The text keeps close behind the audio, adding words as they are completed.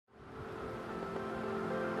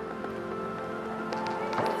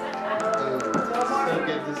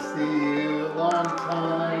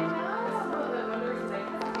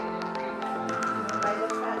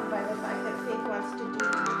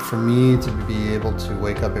For me to be able to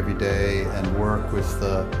wake up every day and work with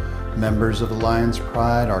the members of Alliance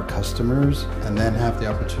Pride, our customers, and then have the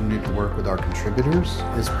opportunity to work with our contributors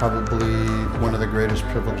is probably one of the greatest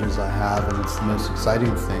privileges I have, and it's the most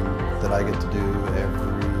exciting thing that I get to do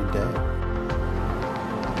every day.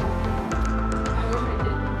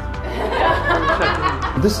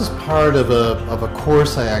 This is part of a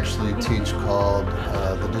course I actually teach called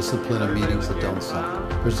The Discipline of Meetings That Don't Suck.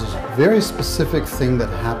 There's this very specific thing that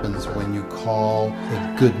happens when you call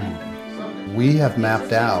a good meeting. We have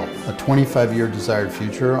mapped out a 25-year desired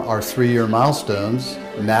future, our 3-year milestones.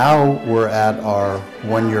 Now we're at our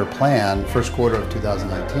 1-year plan, first quarter of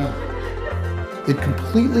 2019. It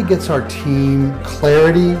completely gets our team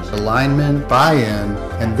clarity, alignment, buy-in,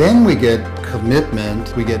 and then we get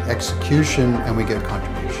commitment, we get execution, and we get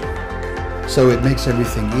contribution. So it makes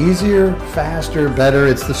everything easier, faster, better.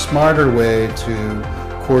 It's the smarter way to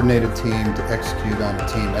coordinate a team, to execute on a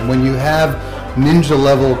team. And when you have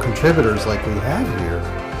ninja-level contributors like we have here,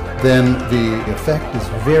 then the effect is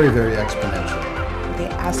very, very exponential. They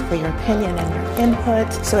ask for your opinion and your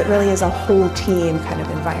input, so it really is a whole team kind of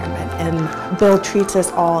environment. And Bill treats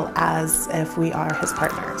us all as if we are his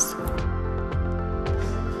partners.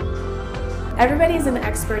 Everybody's an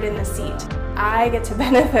expert in the seat. I get to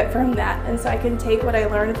benefit from that, and so I can take what I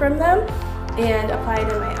learned from them and apply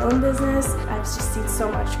it in my own business. I've just seen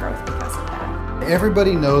so much growth because of that.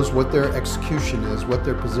 Everybody knows what their execution is, what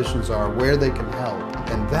their positions are, where they can help,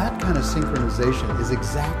 and that kind of synchronization is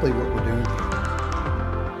exactly what we're doing here.